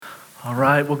All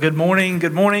right, well, good morning.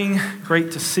 Good morning.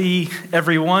 Great to see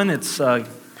everyone. It's a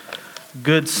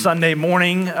good Sunday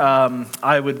morning.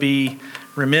 I would be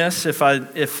remiss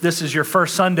if this is your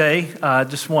first Sunday. I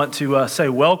just want to say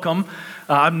welcome.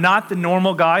 I'm not the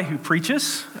normal guy who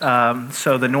preaches.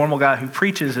 So the normal guy who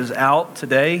preaches is out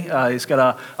today. He's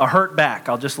got a hurt back.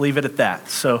 I'll just leave it at that.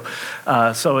 So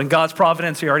in God's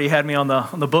providence, He already had me on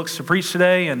the books to preach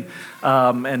today.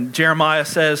 And Jeremiah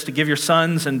says to give your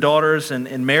sons and daughters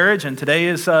in marriage. And today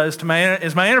is my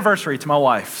anniversary to my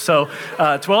wife. So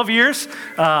 12 years.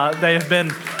 They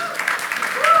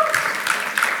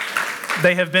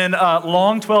have been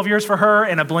long 12 years for her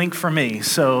and a blink for me.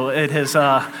 So it has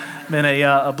been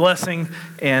a blessing,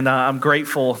 and I'm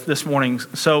grateful this morning.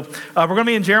 So we're going to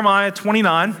be in Jeremiah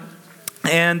 29,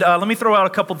 and let me throw out a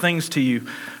couple things to you.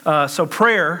 So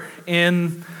prayer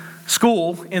in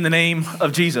school in the name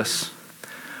of Jesus.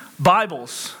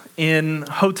 Bibles in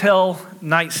hotel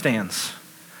nightstands.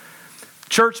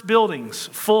 Church buildings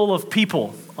full of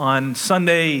people on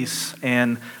Sundays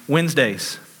and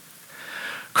Wednesdays.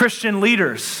 Christian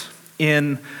leaders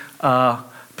in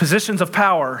positions of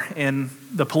power in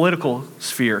the political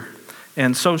sphere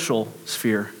and social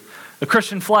sphere. The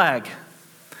Christian flag.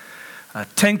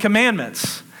 10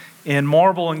 Commandments in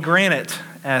marble and granite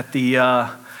at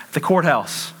the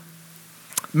courthouse.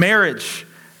 Marriage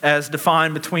as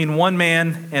defined between one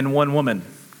man and one woman.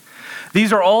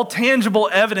 These are all tangible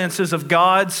evidences of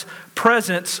God's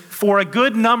presence for a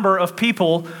good number of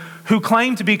people who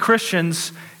claim to be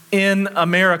Christians in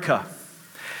America.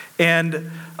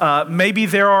 And maybe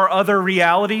there are other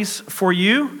realities for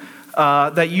you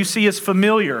that you see as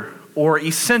familiar or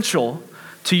essential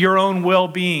to your own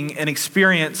well-being and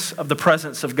experience of the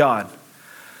presence of God.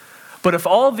 But if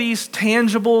all these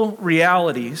tangible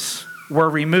realities were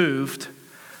removed,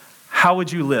 how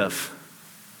would you live?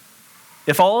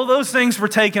 If all of those things were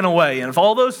taken away, and if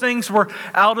all those things were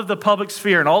out of the public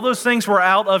sphere, and all those things were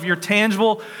out of your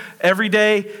tangible,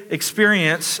 everyday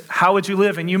experience, how would you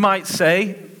live? And you might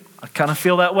say, I kind of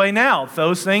feel that way now.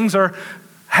 Those things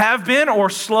have been or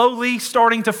slowly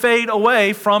starting to fade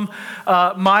away from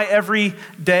my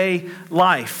everyday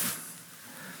life.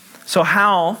 So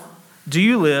how do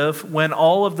you live when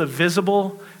all of the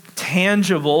visible,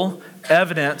 tangible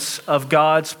evidence of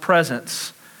God's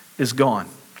presence is gone?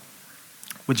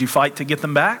 Would you fight to get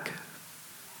them back?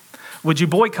 Would you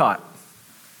boycott?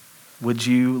 Would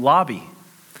you lobby?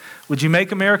 Would you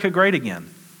make America great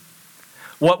again?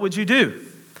 What would you do?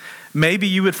 Maybe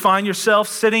you would find yourself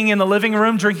sitting in the living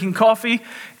room drinking coffee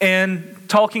and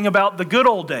talking about the good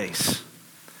old days.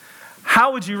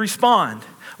 How would you respond?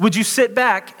 Would you sit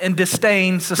back and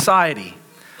disdain society?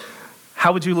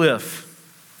 How would you live?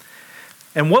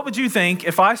 And what would you think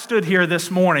if I stood here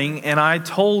this morning and I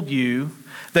told you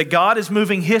that God is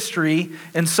moving history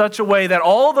in such a way that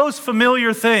all those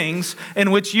familiar things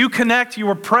in which you connect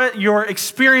your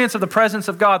experience of the presence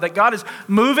of God, that God is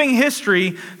moving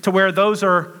history to where those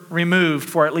are removed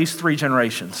for at least 3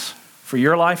 generations, for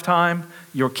your lifetime,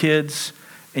 your kids,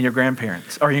 and your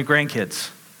grandparents, or your grandkids?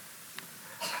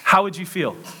 How would you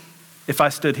feel if I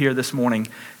stood here this morning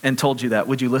and told you that?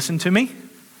 Would you listen to me?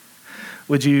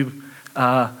 Would you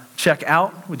check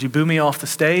out? Would you boo me off the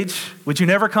stage? Would you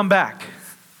never come back?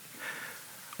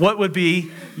 What would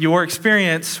be your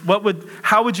experience?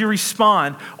 How would you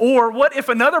respond? Or what if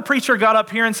another preacher got up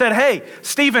here and said, hey,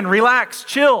 Stephen, relax,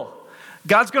 chill.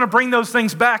 God's going to bring those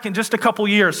things back in just a couple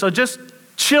years. So just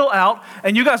chill out.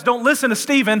 And you guys don't listen to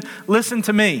Stephen, listen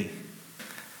to me.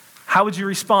 How would you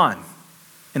respond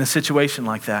in a situation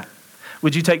like that?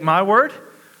 Would you take my word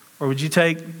or would you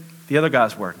take the other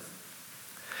guy's word?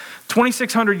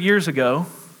 2,600 years ago,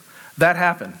 that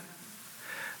happened.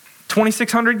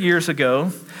 2,600 years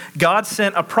ago, God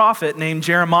sent a prophet named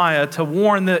Jeremiah to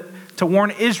warn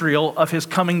Israel of His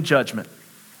coming judgment.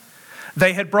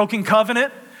 They had broken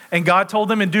covenant, and God told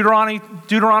them in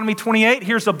Deuteronomy 28,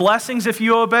 here's the blessings if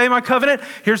you obey my covenant,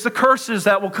 here's the curses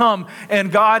that will come.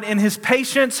 And God, in His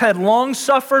patience, had long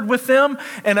suffered with them,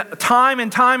 and time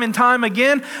and time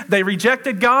again, they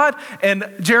rejected God, and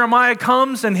Jeremiah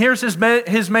comes, and here's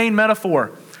his main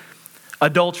metaphor: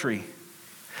 adultery.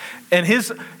 And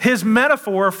his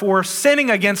metaphor for sinning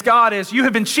against God is you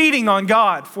have been cheating on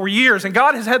God for years. And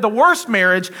God has had the worst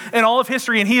marriage in all of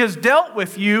history. And He has dealt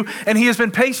with you and He has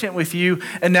been patient with you.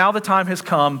 And now the time has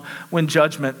come when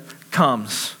judgment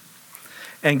comes.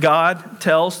 And God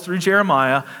tells through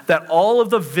Jeremiah that all of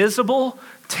the visible,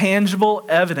 tangible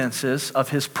evidences of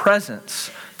His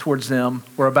presence towards them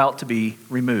were about to be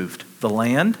removed. The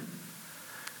land,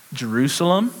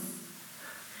 Jerusalem,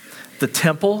 the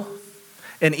temple,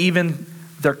 and even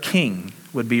their king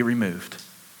would be removed.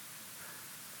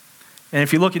 And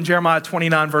if you look in Jeremiah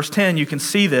 29, verse 10, you can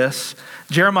see this.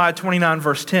 Jeremiah 29,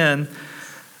 verse 10,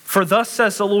 for thus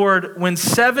says the Lord, when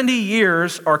 70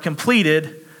 years are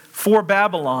completed for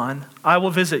Babylon, I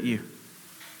will visit you.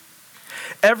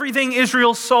 Everything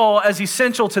Israel saw as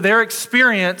essential to their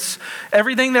experience,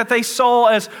 everything that they saw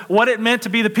as what it meant to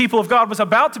be the people of God was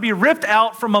about to be ripped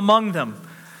out from among them.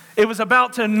 It was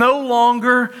about to no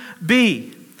longer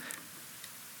be.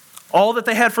 All that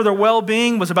they had for their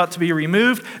well-being was about to be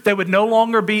removed. They would no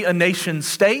longer be a nation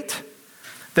state.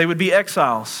 They would be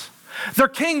exiles. Their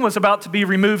king was about to be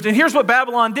removed. And here's what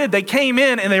Babylon did. They came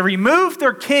in and they removed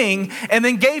their king and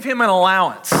then gave him an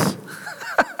allowance.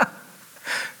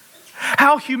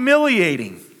 How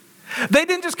humiliating. They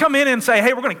didn't just come in and say,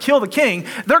 hey, we're going to kill the king.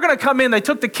 They're going to come in. They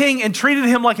took the king and treated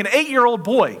him like an 8-year-old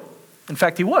boy. In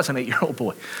fact, he was an 8-year-old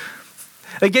boy.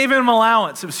 They gave him an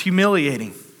allowance. It was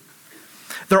humiliating.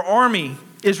 Their army,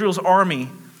 Israel's army,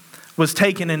 was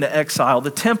taken into exile.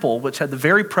 The temple, which had the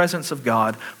very presence of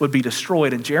God, would be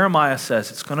destroyed. And Jeremiah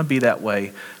says it's going to be that way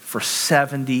for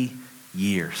 70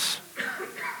 years.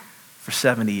 For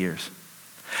 70 years.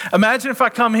 Imagine if I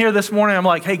come here this morning, I'm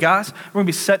like, hey guys, we're going to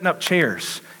be setting up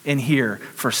chairs in here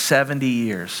for 70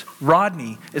 years.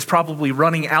 Rodney is probably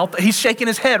running out. He's shaking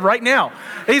his head right now.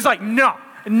 He's like, no,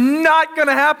 not going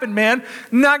to happen, man.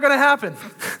 Not going to happen.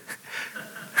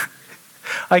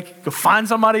 Like, go find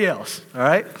somebody else, all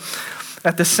right?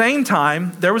 At the same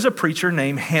time, there was a preacher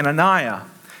named Hananiah,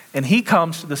 and he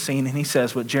comes to the scene and he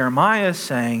says, what Jeremiah is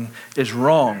saying is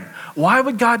wrong. Why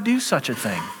would God do such a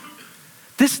thing?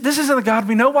 This isn't the God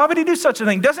we know. Why would he do such a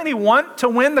thing? Doesn't he want to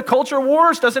win the culture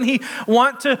wars? Doesn't he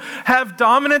want to have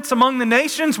dominance among the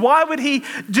nations? Why would he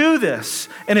do this?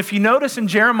 And if you notice in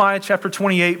Jeremiah chapter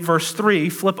 28, verse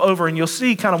 3, flip over and you'll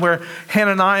see kind of where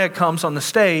Hananiah comes on the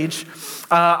stage.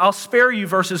 I'll spare you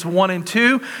verses 1 and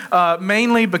 2,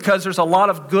 mainly because there's a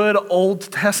lot of good Old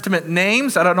Testament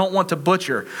names that I don't want to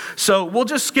butcher. So we'll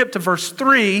just skip to verse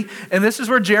 3, and this is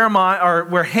where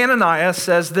where Hananiah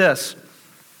says this.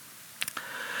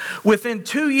 Within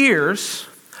 2 years,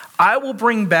 I will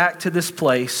bring back to this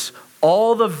place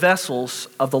all the vessels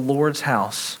of the Lord's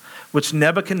house, which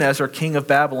Nebuchadnezzar, king of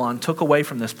Babylon, took away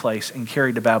from this place and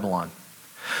carried to Babylon.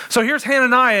 So here's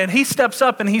Hananiah, and he steps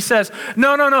up and he says,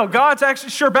 no, God's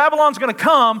actually, sure, Babylon's going to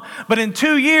come, but in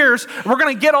 2 years, we're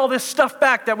going to get all this stuff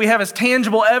back that we have as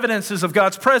tangible evidences of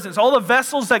God's presence. All the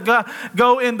vessels that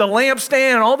go in the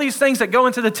lampstand and all these things that go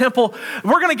into the temple,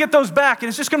 we're going to get those back, and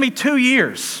it's just going to be 2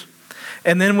 years.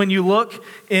 And then when you look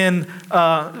in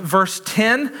verse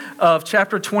 10 of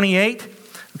chapter 28,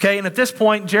 okay, and at this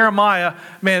point, Jeremiah,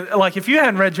 man, like if you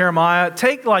hadn't read Jeremiah,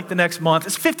 take like the next month.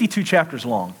 It's 52 chapters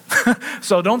long.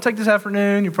 So don't take this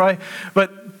afternoon,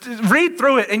 but read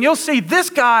through it and you'll see this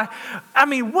guy, I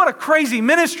mean, what a crazy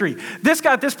ministry. This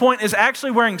guy at this point is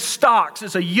actually wearing stocks.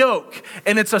 It's a yoke,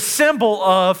 and it's a symbol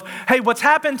of, hey, what's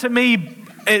happened to me,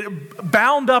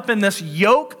 bound up in this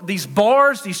yoke, these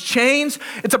bars, these chains,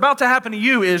 it's about to happen to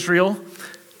you, Israel.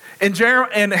 And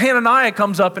Hananiah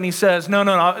comes up and he says, no,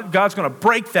 God's going to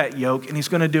break that yoke, and he's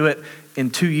going to do it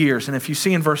in 2 years. And if you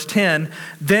see in verse 10,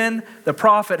 then the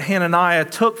prophet Hananiah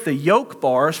took the yoke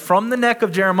bars from the neck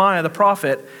of Jeremiah the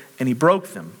prophet, and he broke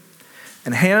them.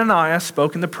 And Hananiah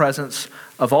spoke in the presence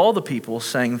of all the people,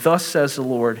 saying, thus says the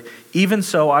Lord, even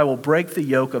so I will break the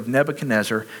yoke of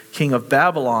Nebuchadnezzar, king of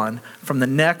Babylon, from the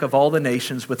neck of all the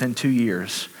nations within 2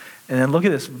 years. And then look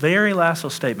at this very last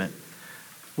little statement.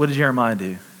 What did Jeremiah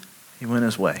do? He went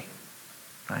his way,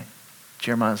 right?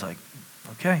 Jeremiah's like,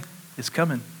 okay, it's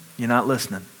coming. You're not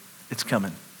listening. It's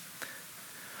coming.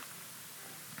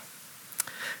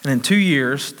 And in 2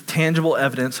 years, the tangible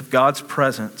evidence of God's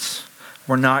presence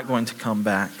were not going to come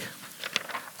back.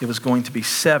 It was going to be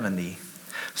 70.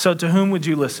 So to whom would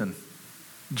you listen?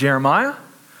 Jeremiah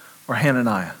or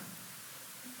Hananiah?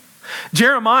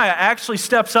 Jeremiah actually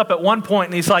steps up at one point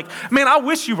and he's like, man, I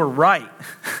wish you were right.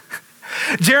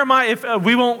 Jeremiah,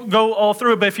 we won't go all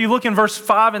through it, but if you look in verse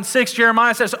 5 and 6,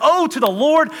 Jeremiah says, oh, to the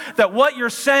Lord, that what you're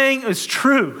saying is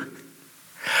true.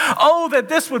 Oh, that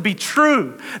this would be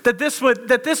true, that this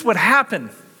would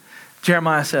happen,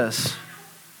 Jeremiah says.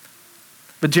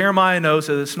 But Jeremiah knows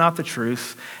that it's not the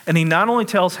truth, and he not only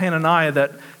tells Hananiah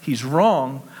that he's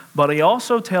wrong, but he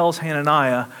also tells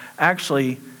Hananiah,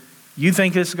 actually, you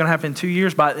think this is going to happen in 2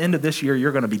 years? By the end of this year,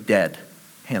 you're going to be dead,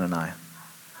 Hananiah.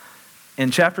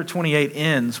 And chapter 28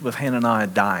 ends with Hananiah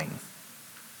dying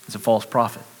as a false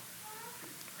prophet.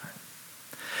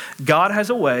 God has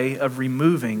a way of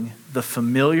removing the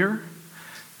familiar,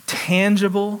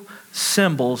 tangible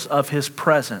symbols of his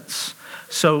presence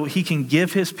so he can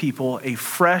give his people a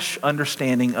fresh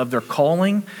understanding of their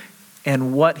calling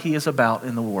and what he is about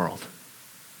in the world.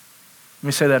 Let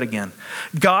me say that again.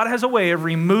 God has a way of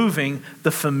removing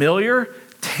the familiar,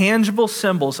 tangible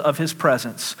symbols of his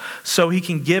presence so he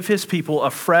can give his people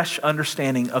a fresh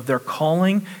understanding of their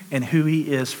calling and who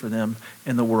he is for them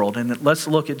in the world. And let's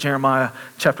look at Jeremiah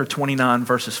chapter 29,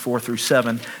 verses 4 through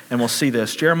 7, and we'll see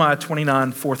this. Jeremiah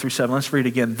 29, 4 through 7. Let's read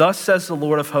again. Thus says the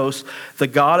Lord of hosts, the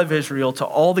God of Israel, to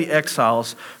all the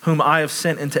exiles whom I have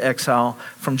sent into exile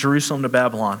from Jerusalem to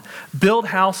Babylon. Build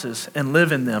houses and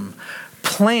live in them.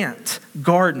 Plant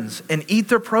gardens and eat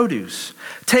their produce.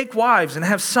 Take wives and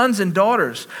have sons and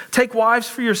daughters. Take wives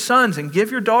for your sons and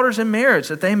give your daughters in marriage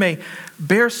that they may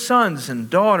bear sons and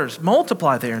daughters.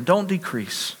 Multiply there and don't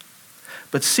decrease.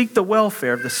 But seek the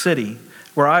welfare of the city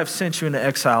where I have sent you into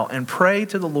exile and pray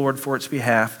to the Lord for its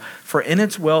behalf, for in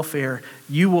its welfare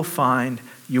you will find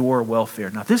your welfare.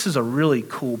 Now this is a really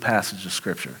cool passage of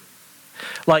scripture.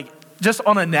 Like just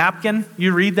on a napkin,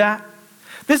 you read that.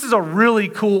 This is a really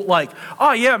cool, like,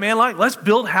 oh yeah, man, like let's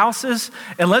build houses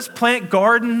and let's plant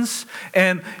gardens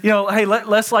and, hey,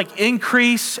 let's like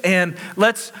increase and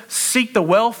let's seek the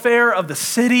welfare of the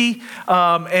city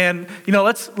and,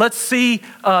 let's see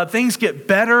things get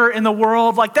better in the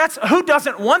world. Like who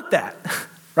doesn't want that,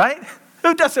 right?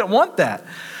 Who doesn't want that?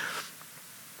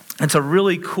 It's a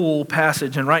really cool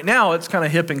passage, and right now it's kind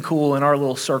of hip and cool in our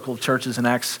little circle of churches in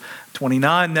Acts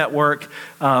 29 network.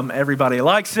 Everybody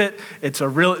likes it.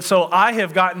 So I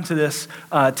have gotten to this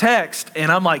text,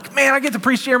 and I'm like, man, I get to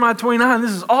preach Jeremiah 29.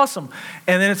 This is awesome.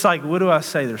 And then it's like, what do I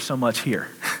say? There's so much here.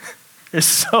 There's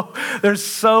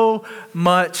so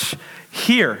much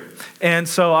here. And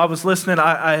so I was listening.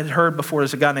 I had heard before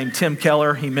there's a guy named Tim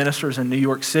Keller. He ministers in New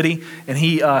York City, and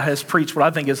he has preached what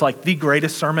I think is like the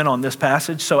greatest sermon on this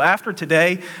passage. So after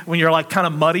today, when you're like kind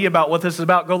of muddy about what this is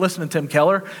about, go listen to Tim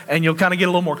Keller, and you'll kind of get a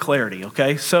little more clarity,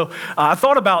 okay? So I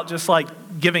thought about just like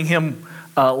giving him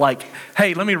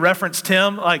hey, let me reference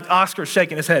Tim. Like Oscar's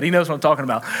shaking his head. He knows what I'm talking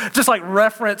about. Just like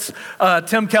reference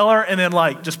Tim Keller and then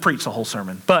like just preach the whole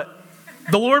sermon. But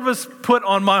the Lord was put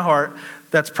on my heart.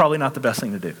 That's probably not the best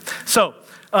thing to do. So,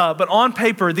 but on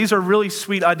paper, these are really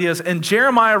sweet ideas. And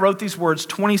Jeremiah wrote these words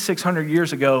 2,600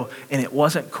 years ago, and it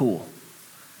wasn't cool.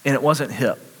 And it wasn't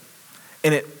hip.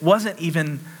 And it wasn't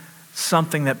even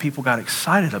something that people got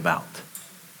excited about.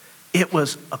 It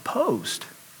was opposed.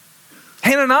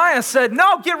 Hananiah said,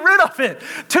 no, get rid of it.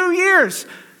 2 years.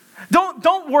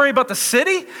 Don't worry about the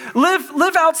city.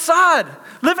 Live outside.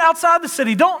 Live outside the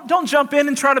city. Don't jump in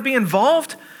and try to be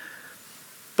involved.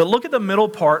 But look at the middle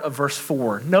part of verse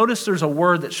 4. Notice there's a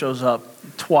word that shows up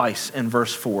twice in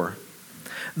verse 4.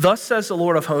 Thus says the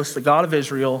Lord of hosts, the God of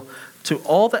Israel, to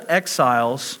all the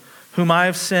exiles whom I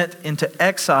have sent into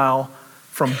exile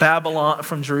from Babylon,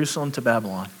 from Jerusalem to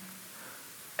Babylon.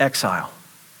 Exile.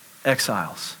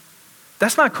 Exiles.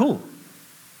 That's not cool.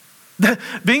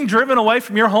 Being driven away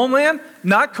from your homeland,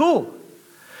 not cool.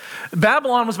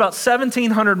 Babylon was about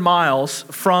 1,700 miles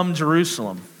from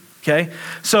Jerusalem. Okay?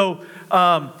 So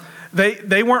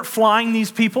they weren't flying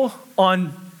these people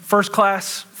on first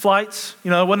class flights. It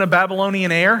wasn't a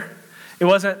Babylonian Air. It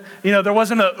wasn't, there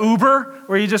wasn't an Uber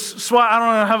where you just swap. I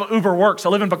don't know how Uber works. I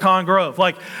live in Pecan Grove.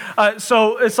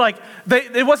 So it's like,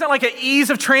 it wasn't like an ease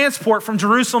of transport from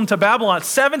Jerusalem to Babylon.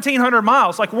 1,700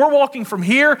 miles. Like we're walking from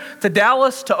here to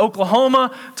Dallas to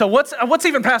Oklahoma to what's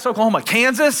even past Oklahoma?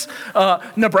 Kansas,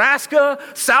 Nebraska,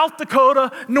 South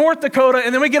Dakota, North Dakota,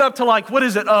 and then we get up to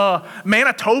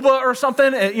Manitoba or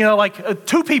something.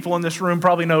 Two people in this room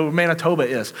probably know who Manitoba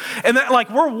is. And that,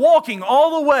 we're walking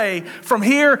all the way from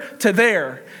here to there.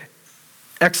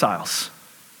 Exiles,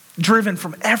 driven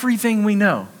from everything we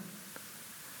know.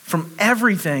 From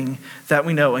everything that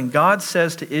we know. And God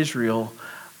says to Israel,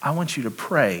 I want you to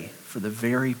pray for the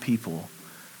very people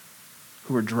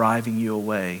who are driving you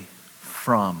away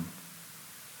from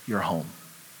your home.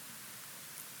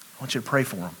 I want you to pray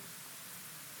for them.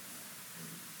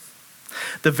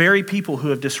 The very people who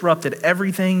have disrupted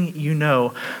everything you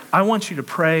know, I want you to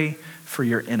pray for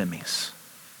your enemies.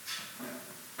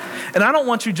 And I don't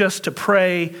want you just to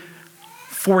pray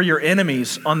for your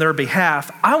enemies on their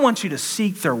behalf. I want you to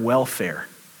seek their welfare.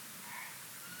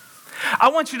 I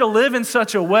want you to live in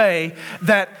such a way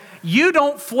that you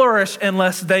don't flourish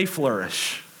unless they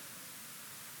flourish.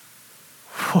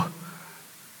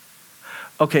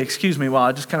 Okay, excuse me while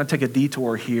I just kind of take a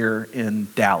detour here in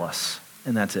Dallas,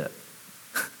 and that's it.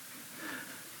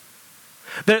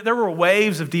 There were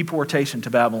waves of deportation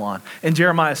to Babylon. And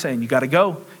Jeremiah is saying, you got to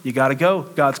go. You got to go.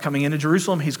 God's coming into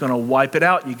Jerusalem. He's going to wipe it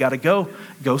out. You got to go.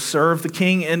 Go serve the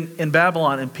king in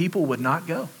Babylon. And people would not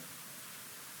go.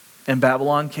 And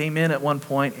Babylon came in at one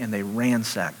point and they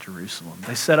ransacked Jerusalem.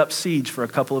 They set up siege for a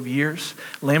couple of years.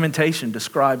 Lamentation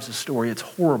describes the story. It's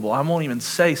horrible. I won't even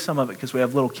say some of it because we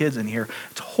have little kids in here.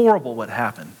 It's horrible what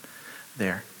happened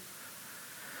there.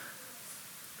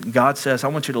 God says, I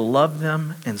want you to love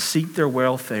them and seek their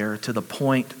welfare to the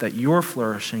point that your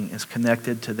flourishing is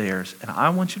connected to theirs. And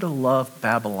I want you to love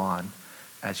Babylon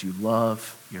as you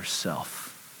love yourself.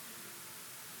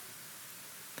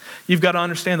 You've got to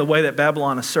understand the way that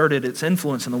Babylon asserted its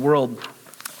influence in the world.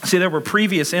 See, there were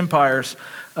previous empires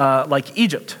like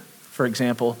Egypt, for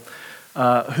example,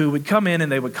 who would come in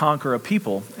and they would conquer a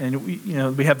people. And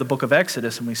we have the book of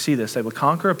Exodus and we see this. They would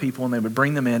conquer a people and they would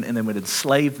bring them in and they would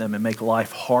enslave them and make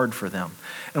life hard for them.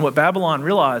 And what Babylon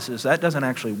realizes, that doesn't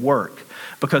actually work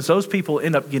because those people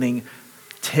end up getting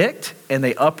ticked and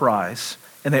they uprise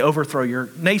and they overthrow your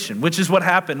nation, which is what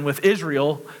happened with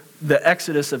Israel, the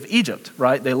exodus of Egypt,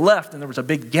 right? They left and there was a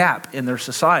big gap in their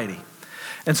society.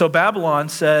 And so Babylon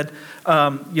said,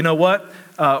 you know what?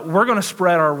 We're going to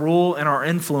spread our rule and our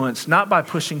influence not by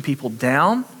pushing people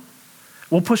down.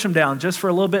 We'll push them down just for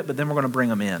a little bit, but then we're going to bring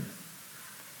them in.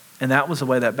 And that was the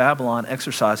way that Babylon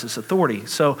exercised its authority.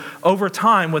 So over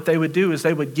time, what they would do is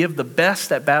they would give the best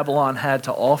that Babylon had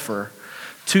to offer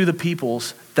to the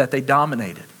peoples that they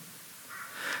dominated.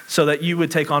 So that you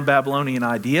would take on Babylonian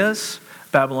ideas,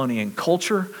 Babylonian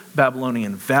culture,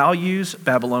 Babylonian values,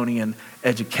 Babylonian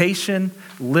education,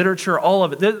 literature, all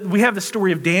of it. We have the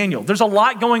story of Daniel. There's a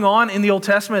lot going on in the Old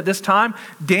Testament at this time.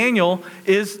 Daniel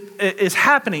is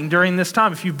happening during this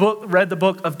time. If you've read the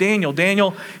book of Daniel,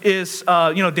 Daniel is,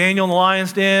 Daniel in the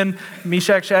lion's den,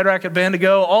 Meshach, Shadrach,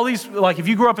 Abednego, all these, like if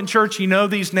you grew up in church, you know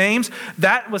these names.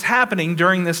 That was happening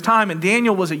during this time. And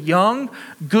Daniel was a young,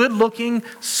 good-looking,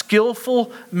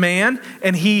 skillful man,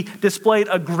 and he displayed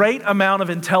a great amount of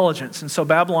intelligence. And so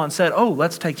Babylon said, oh,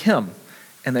 let's take him.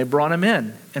 And they brought him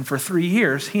in. And for 3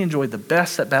 years, he enjoyed the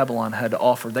best that Babylon had to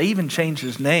offer. They even changed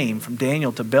his name from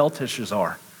Daniel to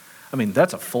Belteshazzar. I mean,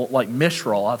 that's a full, like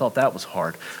Myshrall. I thought that was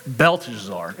hard.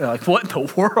 Belteshazzar. Like, what in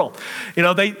the world?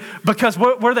 Because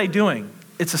what are they doing?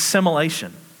 It's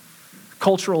assimilation,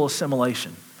 cultural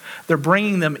assimilation. They're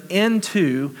bringing them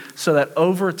into so that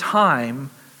over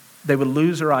time, they would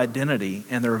lose their identity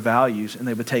and their values, and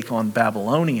they would take on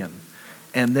Babylonian.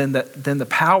 And then the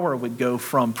power would go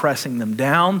from pressing them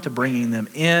down to bringing them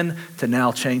in to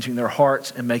now changing their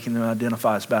hearts and making them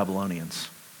identify as Babylonians.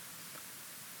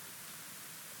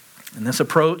 And this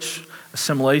approach,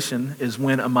 assimilation, is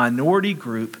when a minority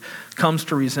group comes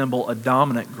to resemble a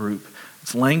dominant group.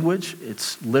 Its language,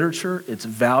 its literature, its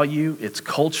value, its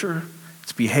culture,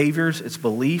 its behaviors, its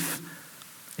belief.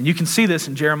 And you can see this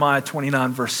in Jeremiah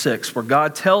 29, verse 6, where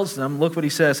God tells them, look what he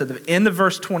says at the end of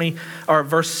verse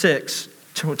 6,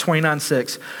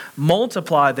 29:6,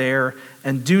 multiply there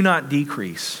and do not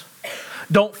decrease.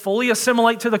 Don't fully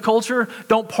assimilate to the culture.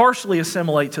 Don't partially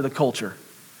assimilate to the culture.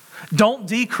 Don't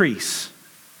decrease.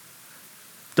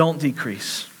 Don't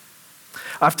decrease.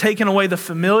 I've taken away the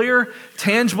familiar,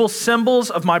 tangible symbols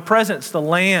of my presence, the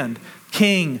land,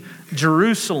 king,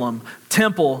 Jerusalem,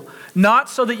 temple, not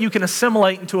so that you can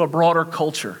assimilate into a broader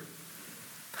culture.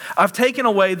 I've taken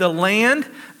away the land,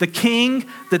 the king,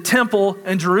 the temple,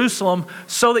 and Jerusalem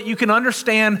so that you can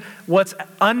understand what's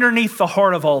underneath the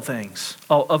heart of all things,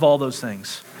 of all those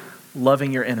things.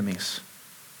 Loving your enemies.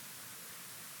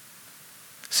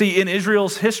 See, in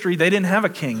Israel's history, they didn't have a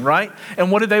king, right?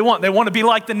 And what did they want? They wanted to be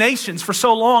like the nations for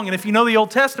so long. And if you know the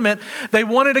Old Testament, they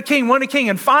wanted a king.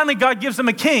 And finally, God gives them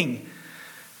a king.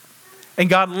 And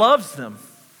God loves them,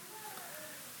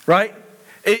 right?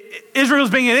 Israel's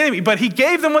being an enemy, but he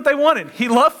gave them what they wanted. He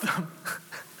loved them.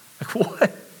 Like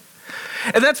what?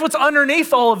 And that's what's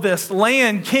underneath all of this: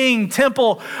 land, king,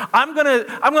 temple. I'm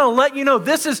gonna let you know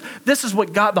this is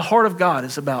what God, the heart of God,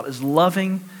 is about: is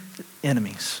loving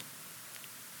enemies.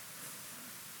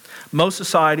 Most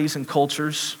societies and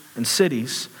cultures and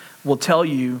cities will tell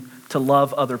you to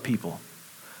love other people.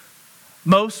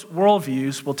 Most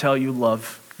worldviews will tell you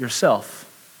love yourself.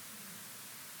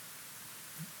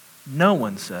 No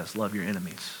one says love your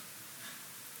enemies.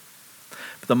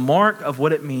 But the mark of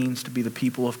what it means to be the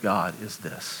people of God is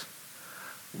this: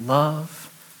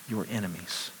 love your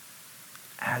enemies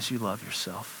as you love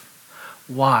yourself.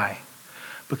 Why?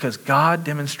 Because God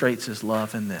demonstrates his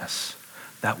love in this: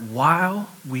 that while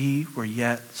we were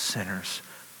yet sinners,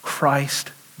 Christ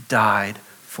died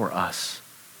for us.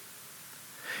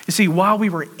 You see, while we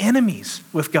were enemies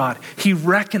with God, he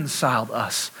reconciled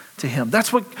us to him.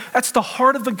 That's the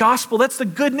heart of the gospel. That's the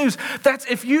good news. That's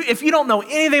if you don't know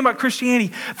anything about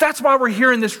Christianity, that's why we're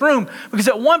here in this room. Because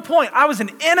at one point I was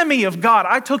an enemy of God.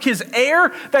 I took his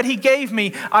air that he gave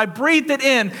me, I breathed it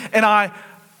in, and I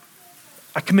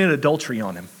I committed adultery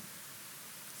on him.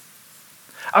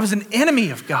 I was an enemy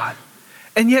of God,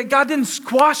 and yet God didn't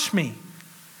squash me.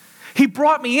 He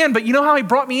brought me in, but you know how he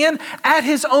brought me in? At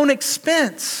his own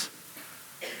expense.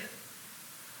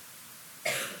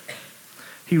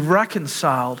 He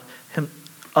reconciled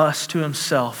us to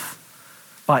himself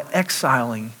by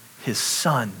exiling his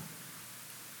son.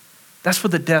 That's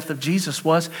what the death of Jesus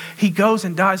was. He goes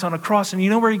and dies on a cross, and you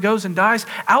know where he goes and dies?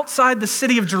 Outside the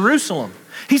city of Jerusalem.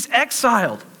 He's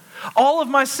exiled. All of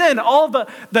my sin, all of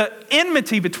the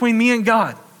enmity between me and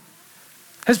God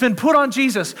has been put on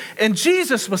Jesus, and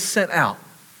Jesus was sent out.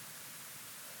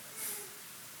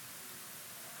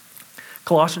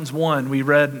 Colossians 1, we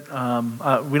read, we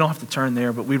don't have to turn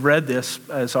there, but we read this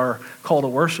as our call to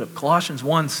worship. Colossians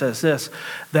 1 says this,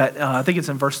 that I think it's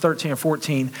in verse 13 or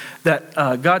 14, that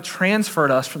God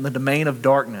transferred us from the domain of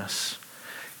darkness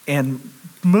and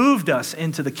moved us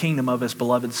into the kingdom of his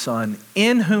beloved Son,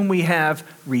 in whom we have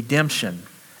redemption.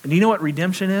 And do you know what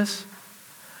redemption is?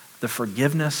 The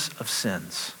forgiveness of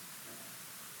sins.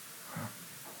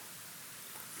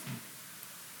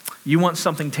 You want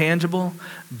something tangible?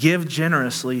 Give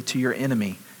generously to your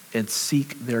enemy and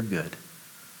seek their good.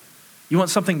 You want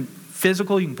something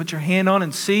physical you can put your hand on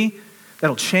and see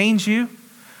that'll change you?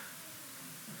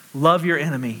 Love your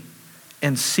enemy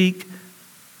and seek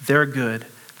their good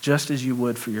just as you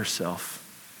would for yourself.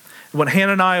 What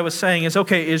Hananiah was saying is,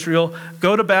 okay, Israel,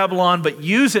 go to Babylon, but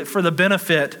use it for the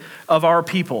benefit of our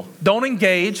people. Don't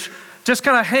engage, just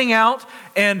kind of hang out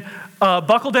and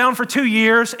buckle down for 2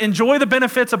 years, enjoy the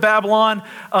benefits of Babylon,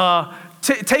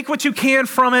 take what you can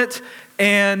from it,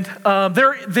 and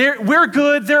we're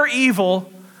good, they're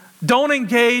evil. Don't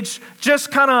engage,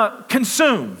 just kind of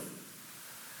consume.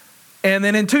 And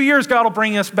then in 2 years, God will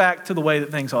bring us back to the way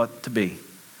that things ought to be.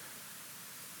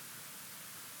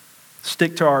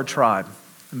 Stick to our tribe.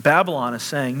 And Babylon is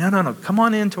saying, no, come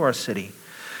on into our city.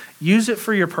 Use it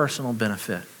for your personal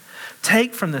benefit.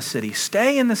 Take from the city,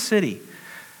 stay in the city.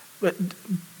 But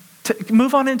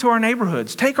move on into our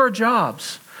neighborhoods. Take our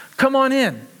jobs. Come on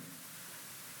in.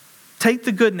 Take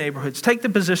the good neighborhoods. Take the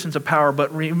positions of power.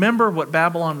 But remember what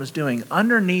Babylon was doing.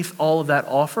 Underneath all of that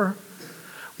offer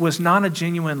was not a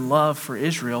genuine love for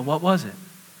Israel. What was it?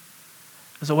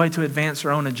 It was a way to advance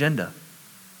their own agenda.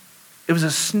 It was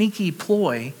a sneaky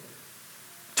ploy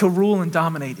to rule and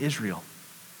dominate Israel.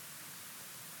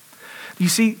 You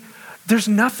see, there's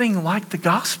nothing like the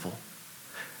gospel.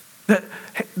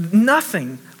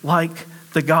 Nothing like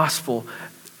the gospel.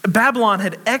 Babylon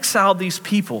had exiled these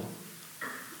people.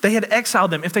 They had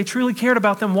exiled them. If they truly cared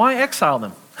about them, why exile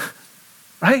them?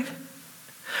 Right?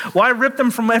 Why rip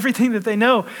them from everything that they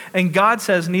know? And God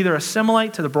says, neither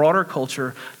assimilate to the broader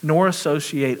culture nor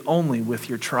associate only with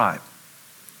your tribe.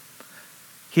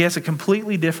 He has a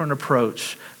completely different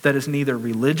approach that is neither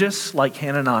religious like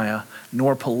Hananiah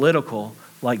nor political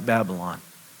like Babylon.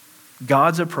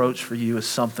 God's approach for you is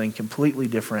something completely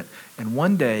different. And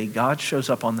one day, God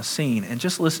shows up on the scene. And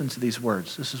just listen to these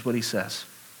words. This is what he says.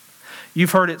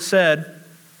 You've heard it said,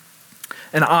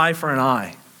 an eye for an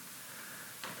eye,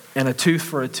 and a tooth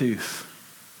for a tooth.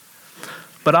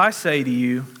 But I say to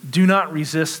you, do not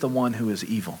resist the one who is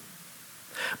evil.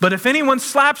 But if anyone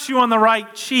slaps you on the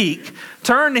right cheek,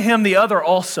 turn to him the other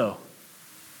also.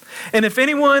 And if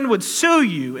anyone would sue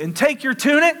you and take your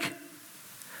tunic,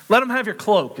 let him have your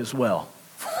cloak as well.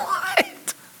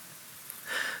 What?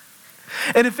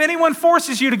 And if anyone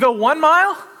forces you to go 1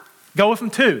 mile, go with them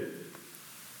 2.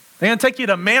 They're going to take you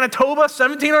to Manitoba,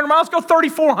 1,700 miles, go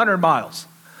 3,400 miles.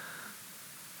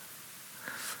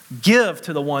 Give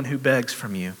to the one who begs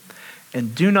from you,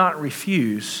 and do not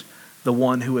refuse the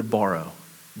one who would borrow.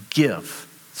 Give.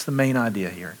 It's the main idea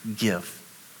here. Give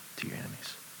to your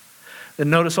enemies. Then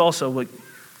notice also what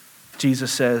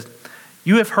Jesus says.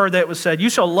 You have heard that it was said, you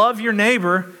shall love your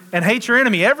neighbor and hate your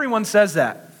enemy. Everyone says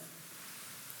that.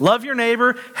 Love your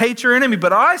neighbor, hate your enemy.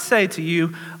 But I say to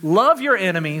you, love your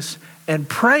enemies and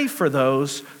pray for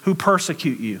those who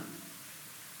persecute you.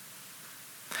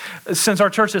 Since our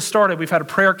church has started, we've had a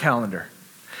prayer calendar.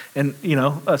 And,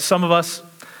 some of us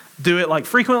do it like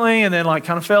frequently and then like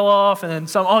kind of fell off. And then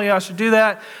some, oh yeah, I should do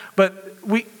that. But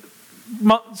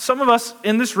some of us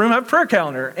in this room have a prayer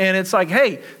calendar. And it's like,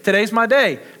 hey, today's my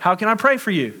day. How can I pray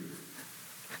for you?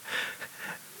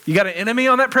 You got an enemy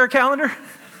on that prayer calendar?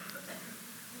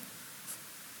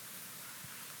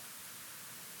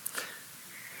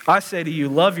 I say to you,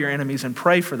 love your enemies and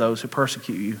pray for those who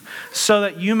persecute you, so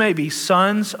that you may be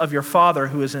sons of your Father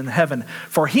who is in heaven.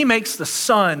 For he makes the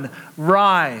sun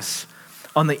rise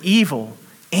on the evil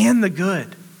and the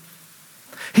good.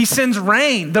 He sends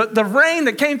rain, the rain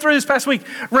that came through this past week,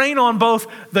 rain on both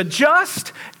the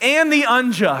just and the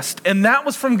unjust, and that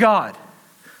was from God.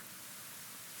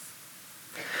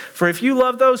 For if you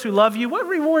love those who love you, what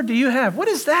reward do you have? What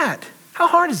is that? How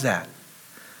hard is that?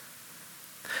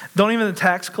 Don't even the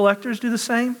tax collectors do the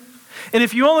same? And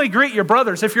if you only greet your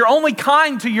brothers, if you're only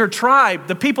kind to your tribe,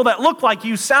 the people that look like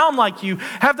you, sound like you,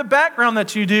 have the background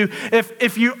that you do,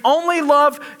 if you only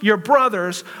love your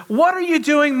brothers, what are you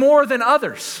doing more than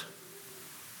others?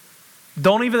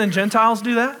 Don't even the Gentiles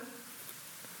do that?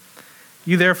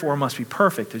 You therefore must be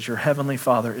perfect as your heavenly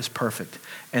Father is perfect.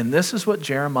 And this is what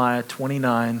Jeremiah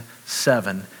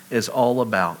 29:7 is all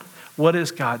about. What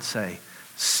does God say?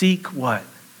 Seek what?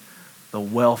 The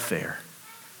welfare.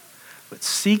 But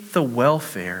seek the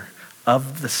welfare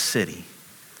of the city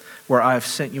where I have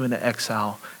sent you into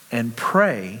exile, and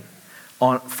pray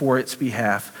for its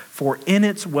behalf, for in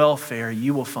its welfare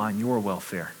you will find your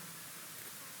welfare.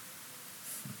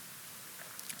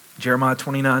 Jeremiah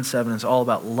 29:7 is all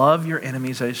about love your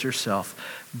enemies as yourself,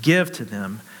 give to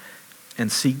them, and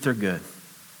seek their good.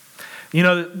 You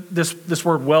know, this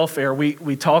word welfare,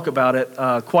 we talk about it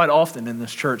quite often in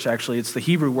this church, actually. It's the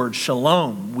Hebrew word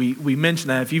shalom. We mention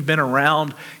that. If you've been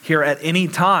around here at any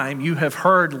time, you have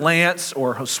heard Lance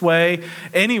or Josue,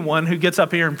 anyone who gets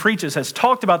up here and preaches has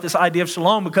talked about this idea of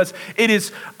shalom, because it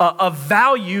is a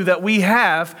value that we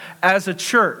have as a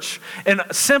church. And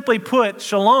simply put,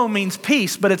 shalom means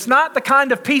peace, but it's not the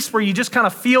kind of peace where you just kind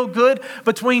of feel good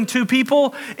between two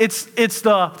people. It's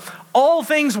the all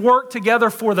things work together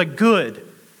for the good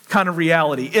kind of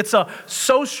reality. It's a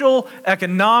social,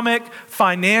 economic,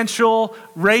 financial,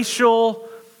 racial,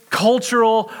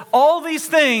 cultural, all these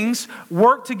things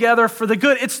work together for the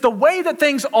good. It's the way that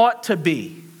things ought to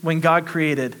be when God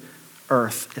created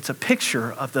earth. It's a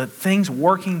picture of the things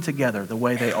working together the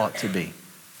way they ought to be.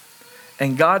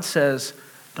 And God says,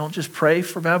 don't just pray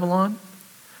for Babylon,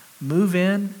 move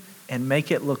in and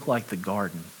make it look like the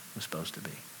garden was supposed to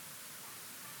be.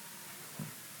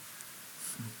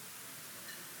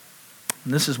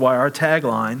 And this is why our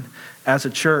tagline as a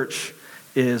church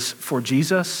is for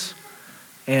Jesus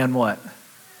and what?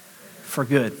 For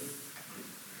good.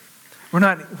 We're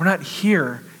not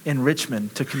here in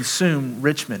Richmond to consume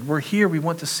Richmond. We're here, we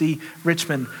want to see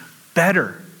Richmond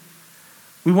better.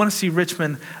 We want to see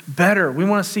Richmond better. We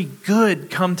want to see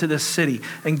good come to this city.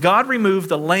 And God removed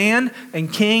the land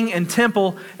and king and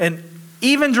temple and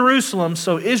even Jerusalem,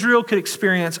 so Israel could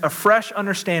experience a fresh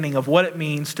understanding of what it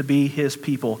means to be his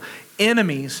people.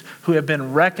 Enemies who have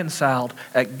been reconciled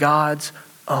at God's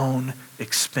own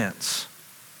expense.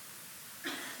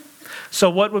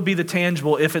 So what would be the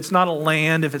tangible if it's not a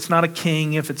land, if it's not a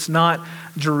king, if it's not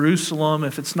Jerusalem,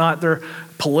 if it's not their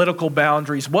political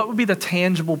boundaries? What would be the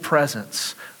tangible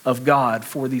presence of God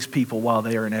for these people while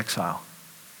they are in exile?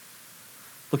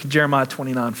 Look at Jeremiah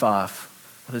 29:5.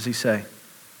 What does he say?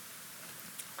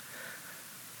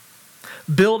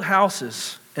 Build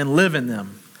houses and live in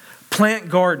them. Plant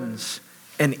gardens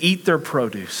and eat their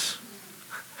produce.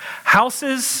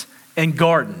 Houses and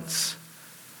gardens.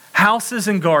 Houses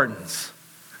and gardens.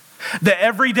 The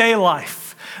everyday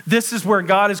life. This is where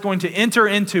God is going to enter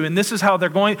into, and this is how they're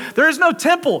going. There is no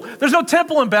temple. There's no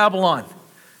temple in Babylon.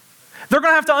 They're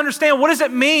going to have to understand, what does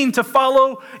it mean to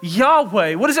follow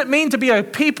Yahweh? What does it mean to be a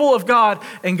people of God?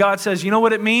 And God says, you know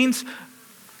what it means?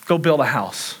 Go build a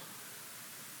house.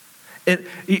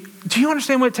 Do you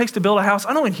understand what it takes to build a house?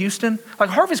 I know in Houston, like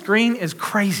Harvest Green is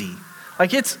crazy.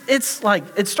 Like it's like,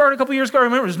 it started a couple years ago. I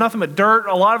remember there's nothing but dirt.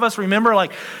 A lot of us remember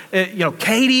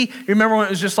Katy, you remember when it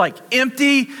was just like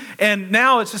empty, and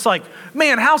now it's just like,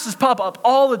 man, houses pop up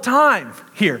all the time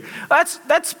here.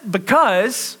 That's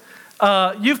because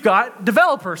you've got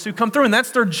developers who come through, and that's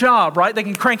their job, right? They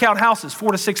can crank out houses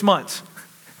 4 to 6 months.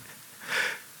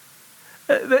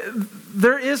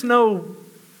 There is no,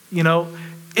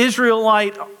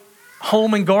 Israelite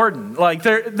home and garden. Like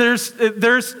there's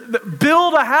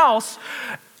build a house,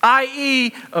 i.e.,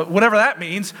 whatever that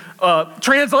means,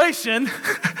 translation,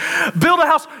 build a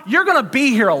house. You're going to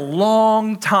be here a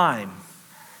long time.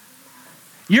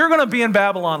 You're going to be in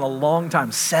Babylon a long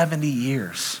time, 70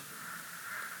 years.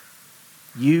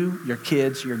 You, your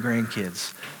kids, your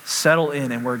grandkids, settle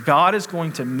in. And where God is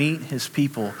going to meet his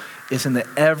people is in the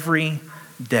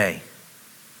everyday.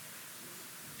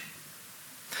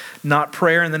 Not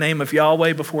prayer in the name of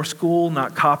Yahweh before school,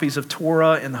 not copies of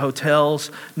Torah in the hotels,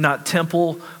 not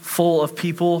temple full of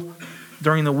people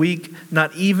during the week,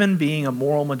 not even being a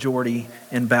moral majority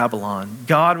in Babylon.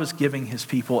 God was giving his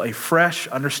people a fresh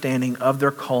understanding of their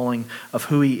calling, of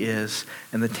who he is,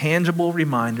 and the tangible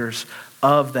reminders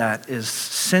of that is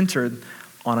centered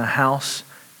on a house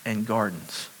and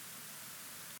gardens.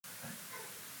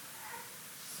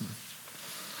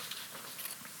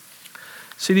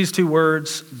 See these two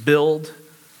words, build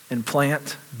and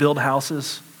plant, build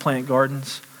houses, plant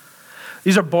gardens.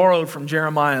 These are borrowed from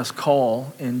Jeremiah's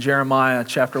call in Jeremiah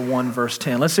chapter 1, verse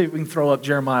 10. Let's see if we can throw up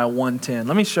Jeremiah 1:10.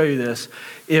 Let me show you this.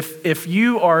 If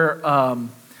you're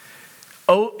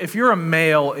a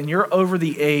male and you're over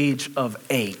the age of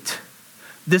 8,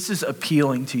 this is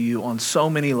appealing to you on so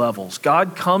many levels.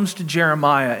 God comes to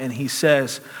Jeremiah and he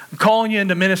says, I'm calling you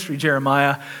into ministry,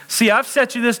 Jeremiah. See, I've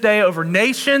set you this day over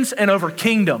nations and over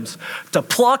kingdoms to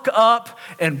pluck up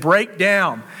and break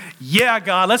down. Yeah,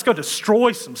 God, let's go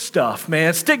destroy some stuff,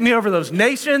 man. Stick me over those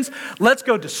nations. Let's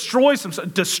go destroy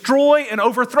and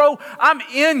overthrow. I'm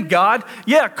in, God.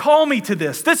 Yeah, call me to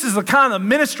this. This is the kind of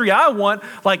ministry I want.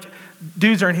 Like,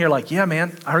 dudes are in here like, yeah,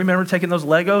 man, I remember taking those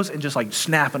Legos and just like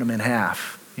snapping them in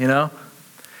half, you know?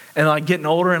 And like getting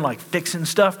older and like fixing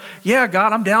stuff. Yeah,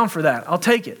 God, I'm down for that. I'll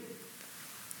take it.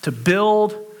 To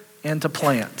build and to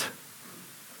plant.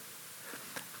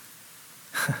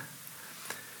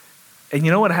 And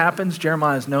you know what happens?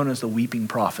 Jeremiah is known as the weeping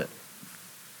prophet.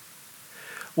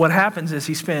 What happens is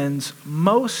he spends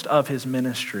most of his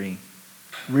ministry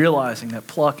realizing that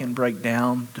pluck and break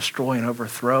down, destroy and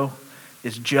overthrow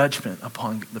is judgment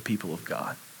upon the people of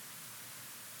God.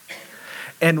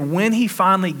 And when he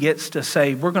finally gets to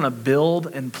say, we're going to build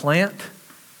and plant,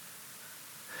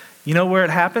 you know where it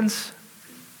happens?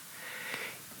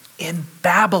 In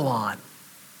Babylon,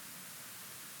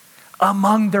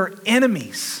 among their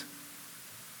enemies.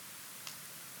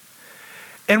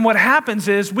 And what happens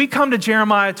is we come to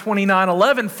Jeremiah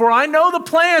 29:11, for I know the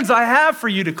plans I have for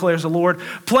you, declares the Lord.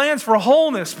 Plans for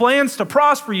wholeness, plans to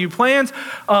prosper you, plans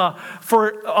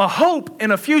for a hope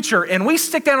and a future. And we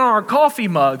stick that on our coffee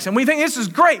mugs and we think this is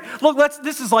great. Look,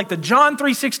 this is like the John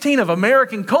 3:16 of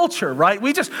American culture, right?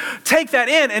 We just take that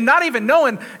in and not even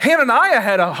knowing Hananiah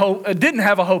had a hope, didn't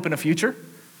have a hope in a future.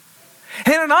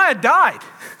 Hananiah died.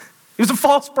 He was a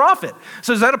false prophet.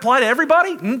 So does that apply to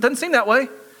everybody? Doesn't seem that way.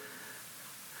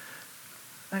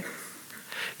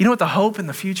 You know what the hope in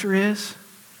the future is?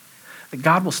 That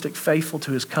God will stick faithful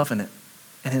to his covenant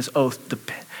and his oath.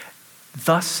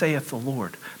 Thus saith the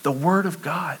Lord, the word of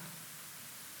God.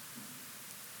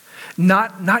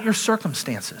 Not your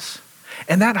circumstances.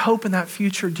 And that hope in that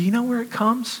future, do you know where it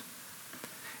comes?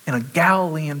 In a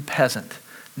Galilean peasant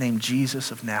named Jesus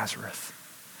of Nazareth.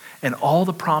 And all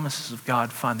the promises of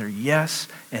God find their yes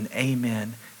and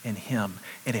amen in him.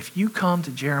 And if you come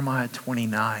to Jeremiah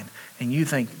 29 and you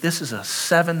think this is a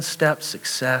 7-step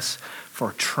success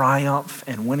for triumph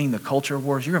and winning the culture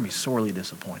wars, you're going to be sorely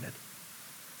disappointed.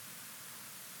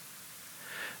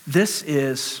 This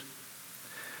is,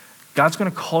 God's going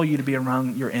to call you to be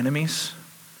around your enemies,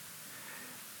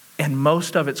 and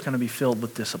most of it's going to be filled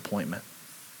with disappointment.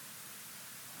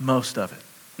 Most of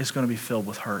it is going to be filled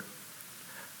with hurt.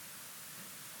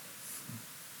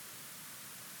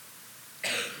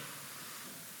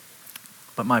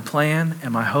 But my plan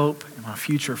and my hope and my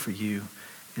future for you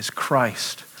is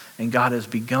Christ. And God has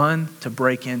begun to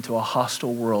break into a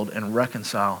hostile world and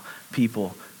reconcile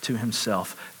people to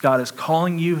himself. God is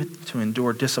calling you to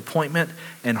endure disappointment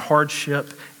and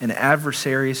hardship and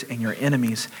adversaries and your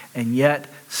enemies, and yet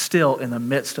still in the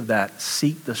midst of that,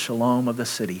 seek the shalom of the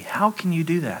city. How can you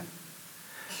do that?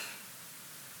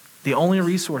 The only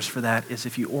resource for that is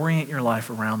if you orient your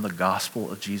life around the gospel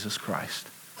of Jesus Christ,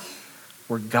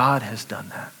 where God has done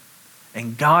that.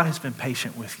 And God has been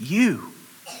patient with you.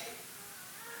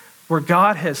 Where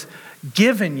God has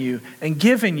given you and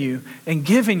given you and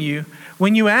given you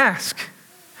when you ask.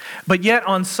 But yet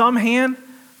on some hand,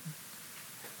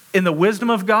 in the wisdom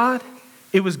of God,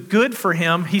 it was good for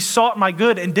him. He sought my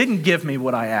good and didn't give me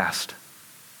what I asked.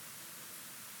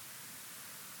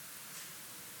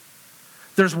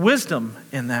 There's wisdom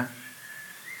in that.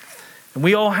 And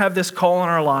we all have this call in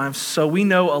our lives, so we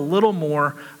know a little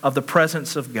more of the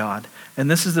presence of God.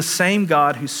 And this is the same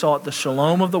God who sought the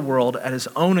shalom of the world at his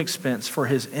own expense for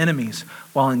his enemies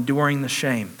while enduring the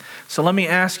shame. So let me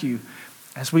ask you,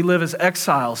 as we live as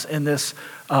exiles in this,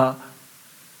 we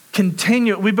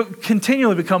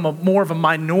continually become more of a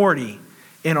minority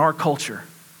in our culture.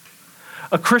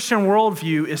 A Christian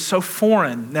worldview is so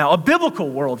foreign. Now, a biblical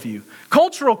worldview,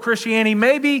 cultural Christianity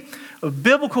maybe, a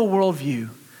biblical worldview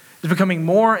is becoming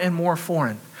more and more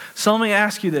foreign. So let me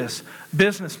ask you this,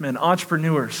 businessmen,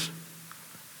 entrepreneurs,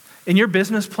 in your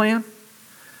business plan,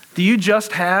 do you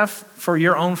just have for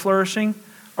your own flourishing,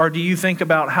 or do you think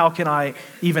about how can I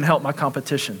even help my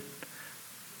competition?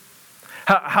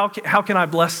 How can I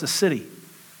bless the city?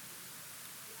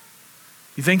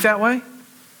 You think that way?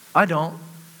 I don't.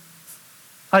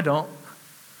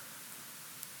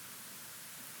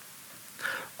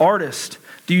 Artists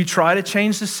Do you try to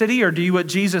change the city, or do you what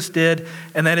Jesus did,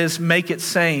 and that is make it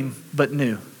same but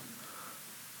new?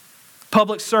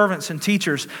 Public servants and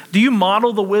teachers, do you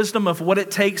model the wisdom of what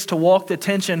it takes to walk the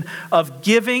tension of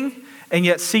giving and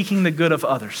yet seeking the good of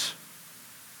others?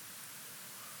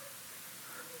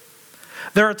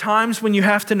 There are times when you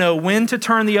have to know when to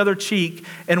turn the other cheek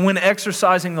and when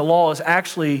exercising the law is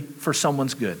actually for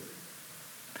someone's good.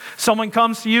 Someone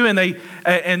comes to you and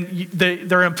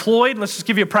they're employed. Let's just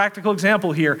give you a practical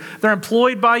example here. They're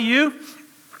employed by you,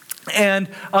 and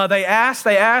they ask,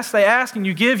 and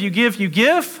you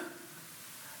give,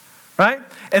 right?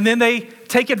 And then they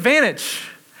take advantage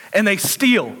and they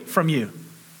steal from you.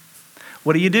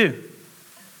 What do you do?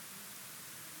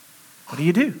 What do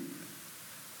you do?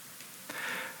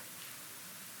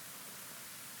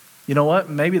 You know what?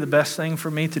 Maybe the best thing for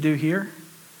me to do here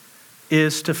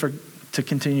is to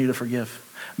continue to forgive.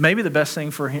 Maybe the best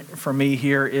thing for me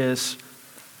here is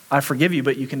I forgive you,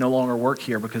 but you can no longer work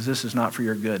here because this is not for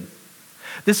your good.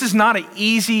 This is not an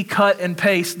easy cut and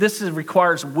paste. This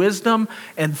requires wisdom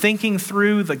and thinking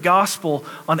through the gospel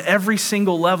on every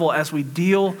single level as we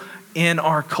deal in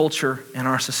our culture and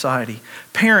our society.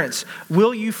 Parents,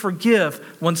 will you forgive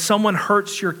when someone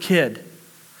hurts your kid?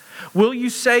 Will you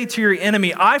say to your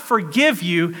enemy, I forgive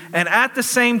you, and at the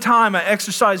same time I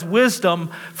exercise wisdom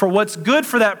for what's good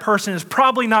for that person is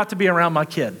probably not to be around my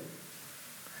kid.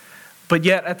 But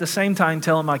yet at the same time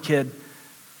telling my kid,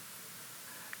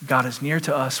 God is near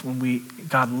to us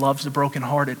God loves the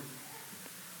brokenhearted.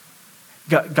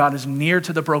 God is near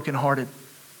to the brokenhearted.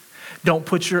 Don't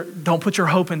put your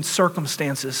hope in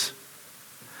circumstances.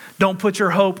 Don't put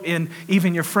your hope in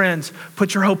even your friends.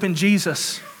 Put your hope in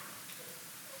Jesus.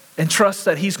 And trust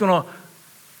that He's going to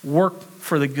work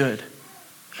for the good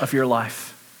of your life.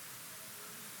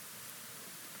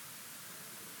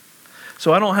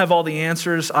 So I don't have all the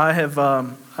answers. I have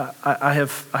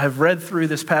read through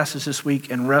this passage this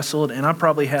week and wrestled, and I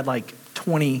probably had like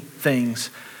 20 things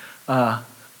on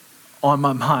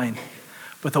my mind.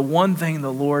 But the one thing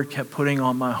the Lord kept putting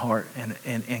on my heart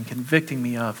and convicting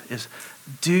me of is,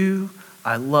 do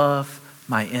I love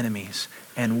my enemies?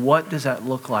 And what does that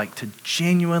look like to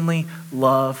genuinely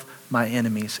love my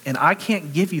enemies? And I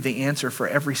can't give you the answer for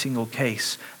every single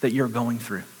case that you're going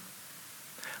through.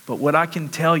 But what I can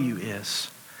tell you is,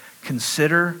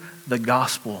 consider the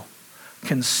gospel.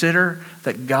 Consider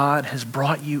that God has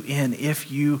brought you in if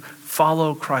you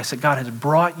follow Christ, that God has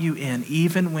brought you in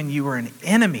even when you were an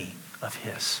enemy of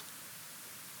His.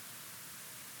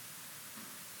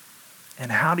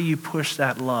 And how do you push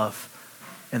that love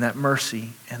and that mercy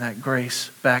and that grace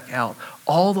back out,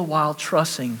 all the while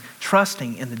trusting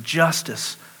in the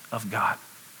justice of God?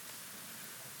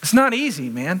 It's not easy,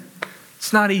 man.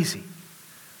 It's not easy.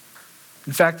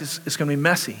 In fact, it's going to be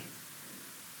messy.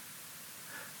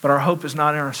 But our hope is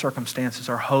not in our circumstances.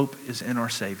 Our hope is in our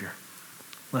Savior.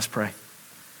 Let's pray.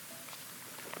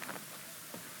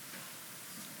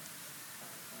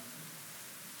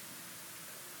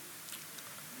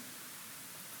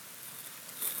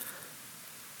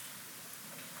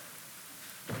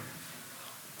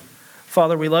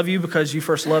 Father, we love you because you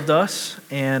first loved us,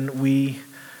 and we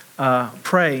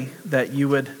pray that you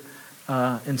would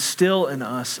instill in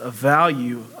us a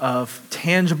value of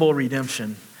tangible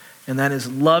redemption, and that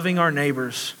is loving our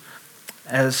neighbors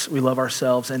as we love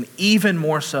ourselves, and even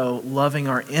more so, loving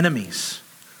our enemies.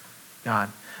 God,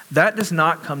 that does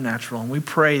not come natural, and we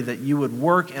pray that you would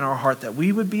work in our heart, that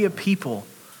we would be a people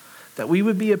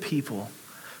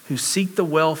who seek the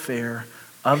welfare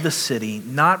of the city,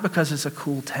 not because it's a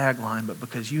cool tagline, but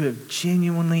because you have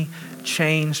genuinely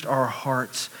changed our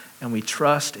hearts, and we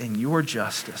trust in your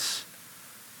justice.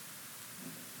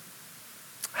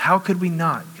 How could we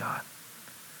not, God?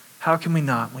 How can we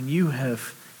not when you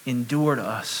have endured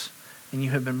us and you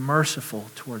have been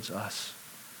merciful towards us?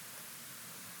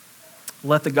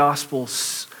 Let the gospel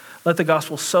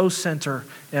so center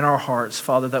in our hearts,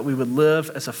 Father, that we would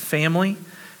live as a family,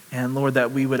 and Lord,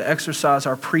 that we would exercise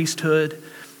our priesthood,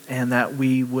 and that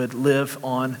we would live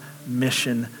on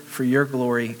mission for your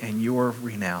glory and your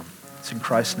renown. It's in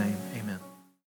Christ's name, amen.